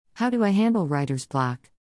How do I handle writer's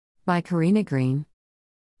block? By Karina Green.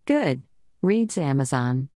 Good. Reads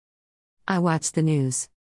Amazon. I watched the news.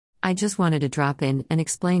 I just wanted to drop in and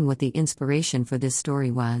explain what the inspiration for this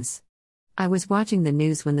story was. I was watching the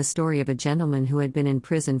news when the story of a gentleman who had been in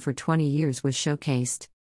prison for 20 years was showcased.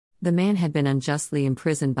 The man had been unjustly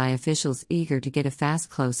imprisoned by officials eager to get a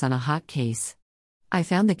fast close on a hot case. I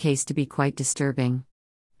found the case to be quite disturbing.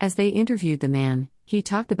 As they interviewed the man, he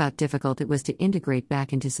talked about how difficult it was to integrate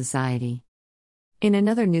back into society. In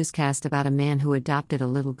another newscast about a man who adopted a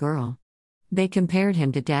little girl, they compared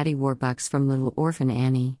him to Daddy Warbucks from Little Orphan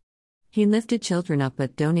Annie. He lifted children up by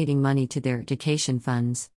donating money to their education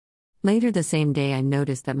funds. Later the same day, I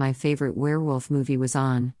noticed that my favorite werewolf movie was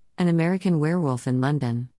on, An American Werewolf in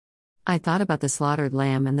London. I thought about the slaughtered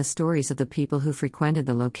lamb and the stories of the people who frequented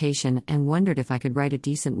the location and wondered if I could write a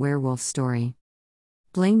decent werewolf story.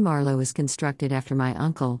 Blaine Marlowe is constructed after my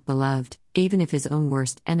uncle, beloved, even if his own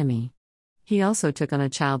worst enemy. He also took on a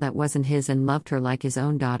child that wasn't his and loved her like his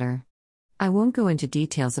own daughter. I won't go into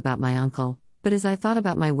details about my uncle, but as I thought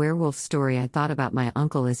about my werewolf story, I thought about my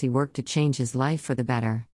uncle as he worked to change his life for the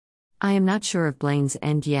better. I am not sure of Blaine's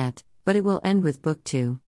end yet, but it will end with book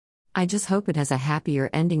 2. I just hope it has a happier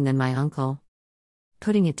ending than my uncle.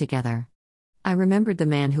 Putting it together. I remembered the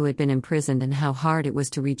man who had been imprisoned and how hard it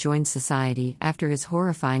was to rejoin society after his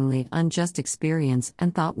horrifyingly unjust experience,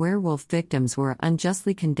 and thought werewolf victims were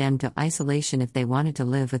unjustly condemned to isolation if they wanted to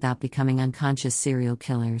live without becoming unconscious serial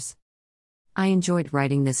killers. I enjoyed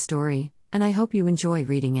writing this story, and I hope you enjoy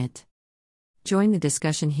reading it. Join the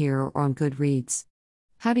discussion here or on Goodreads.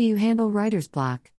 How do you handle writer's block?